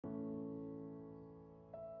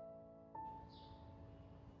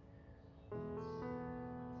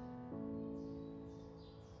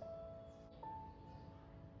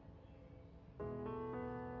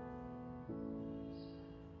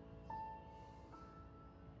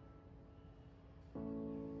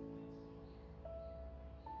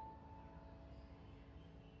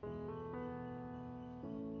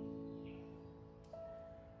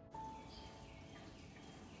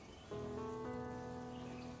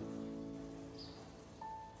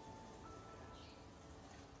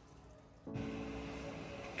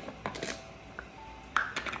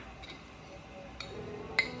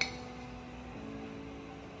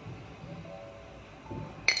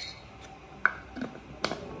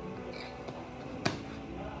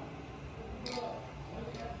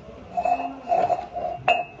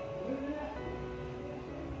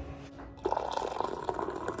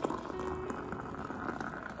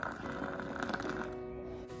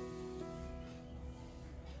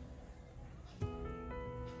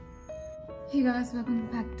Hey guys, welcome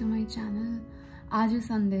back to my channel. आज है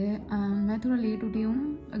Sunday. मैं थोड़ा लेट उठी हूँ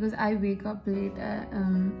because I wake up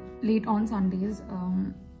late on Sundays.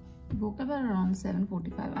 Woke up at around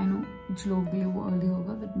 7:45. I know कुछ लोग के लिए वो early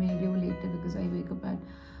होगा, but मेरे लिए वो late है because I wake up at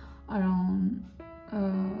around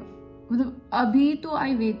मतलब अभी तो I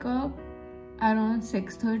wake up around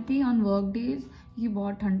 6:30 on work days. ये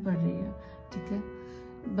बहुत ठंड पड़ रही है, ठीक है.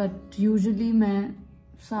 But usually मैं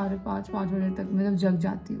 4:30-5 बजे तक मतलब जग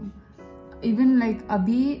जाती हूँ. इवन लाइक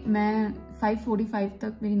अभी मैं 5:45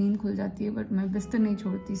 तक मेरी नींद खुल जाती है, बट मैं बिस्तर नहीं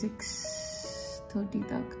छोड़ती 6:30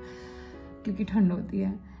 तक क्योंकि ठंड होती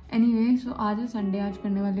है. एनीवे, सो आज है संडे. आज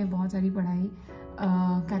करने वाले हैं बहुत सारी पढ़ाई,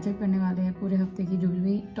 कैचअप करने वाले हैं पूरे हफ्ते की जो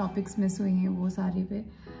भी टॉपिक्स मिस हुई हैं वो सारे पे.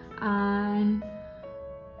 एंड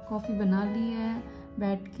कॉफ़ी बना ली है,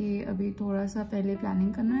 बैठ के अभी थोड़ा सा पहले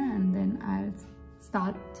प्लानिंग करना है and then I will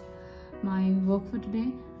start my work for today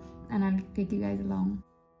and I will take you guys along.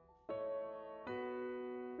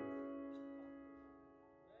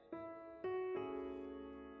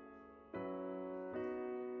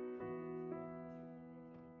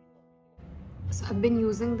 So I've been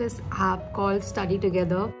using this app called Study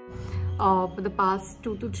Together for the past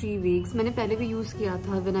 2 to 3 weeks. मैंने पहले भी use किया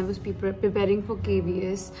था when I was preparing for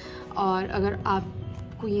KVS. और अगर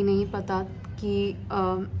आपको ये नहीं पता कि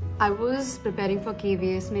I was preparing for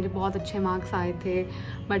KVS, मेरे बहुत अच्छे मार्क्स आए थे,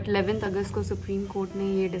 बट 11 अगस्त को सुप्रीम कोर्ट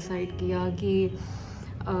ने ये डिसाइड किया कि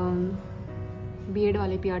BEd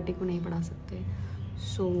वाले PRT को नहीं पढ़ा सकते.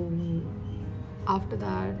 So after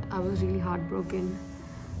that I was really heartbroken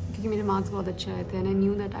क्योंकि मेरे मार्क्स बहुत अच्छे आए थे and I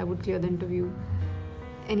knew that I would clear the interview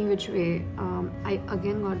any which way. I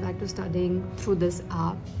again got back to studying through this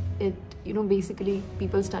app. It basically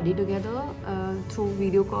people study together through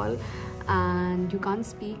video call and you can't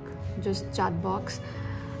speak, just chat box,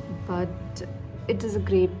 but it is a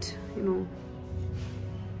great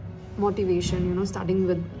motivation, studying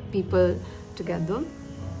with people together.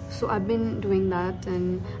 So I've been doing that and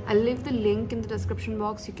I'll leave the link in the description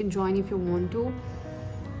box. You can join if you want to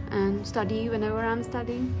and study whenever I'm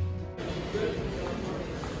studying.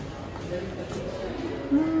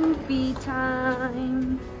 Movie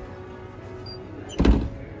time.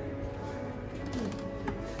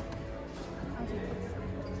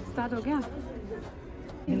 Start हो गया?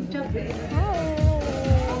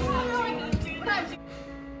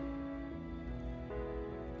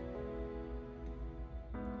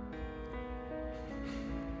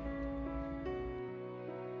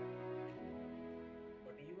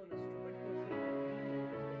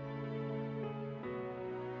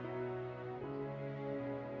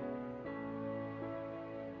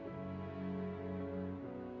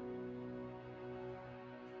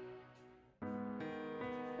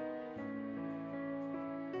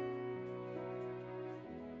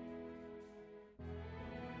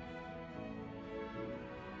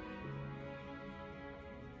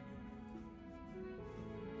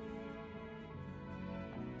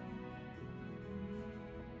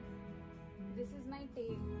 This is my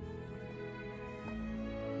tail.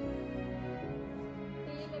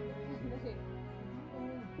 Tail है अंदर है.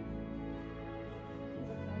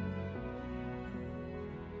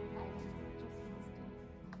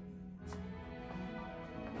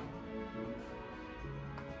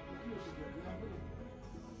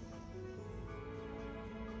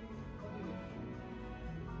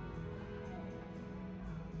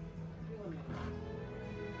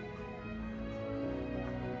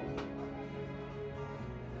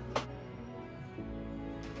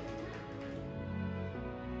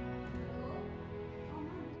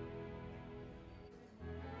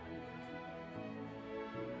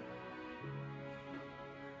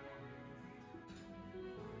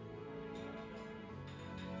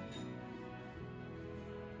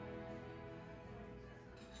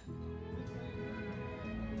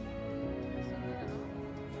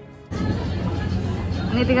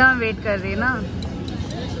 Nitika wait कर रही है ना.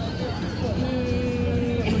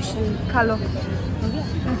 खा लो.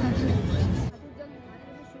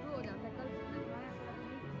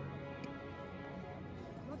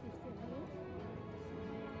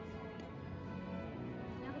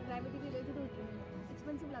 ग्रेविटी भी लेके तो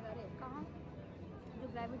एक्सपेंसिव लगा रहे. कहाँ जो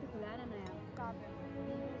ग्रेविटी खुला है ना नया, कहाँ पे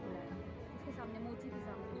इसके सामने, मोची के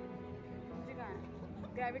सामने. मुझे कहाँ है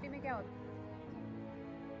ग्रेविटी में क्या होता है?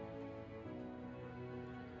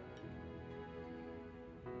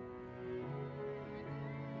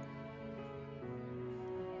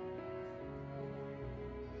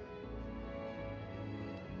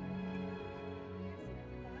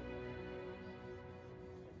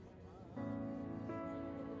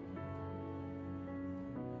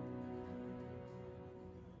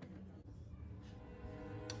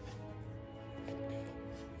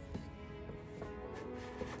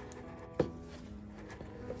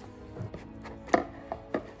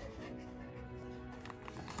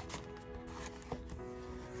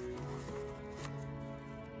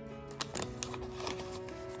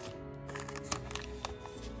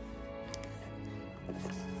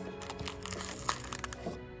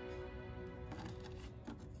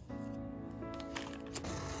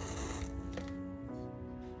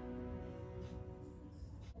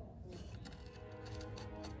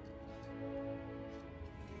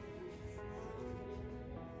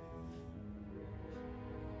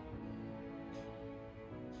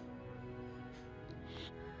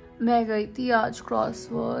 मैं गई थी आज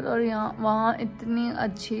क्रॉसवर्ड और यहाँ वहाँ इतने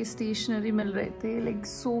अच्छे स्टेशनरी मिल रहे थे, लाइक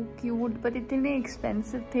सो क्यूट, बट इतने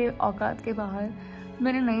एक्सपेंसिव थे औकात के बाहर।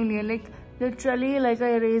 मैंने नहीं लिया। Like literally like a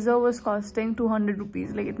eraser was costing 200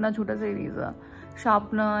 rupees, like इतना छोटा सा eraser,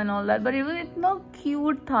 sharpener and all that, but it was इतना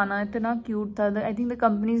क्यूट था ना, इतना क्यूट था। I think the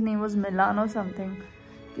companies name was मिलान और समथिंग।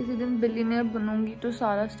 किसी दिन बिलियनियर बनूंगी तो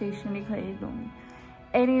सारा स्टेशनरी खरीद लूँगी।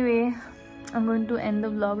 Anyway, I am going to and the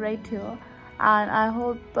vlog right here and I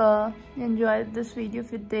hope you enjoyed this video.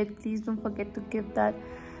 If you did, please don't forget to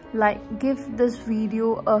give this video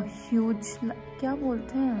a huge क्या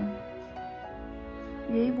बोलते हैं,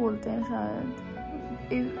 यही बोलते हैं शायद,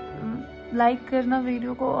 लाइक करना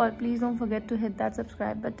वीडियो को, और please don't forget to hit that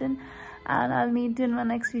subscribe button, and I'll meet you in my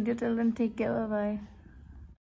next video. Till then, take care, bye bye.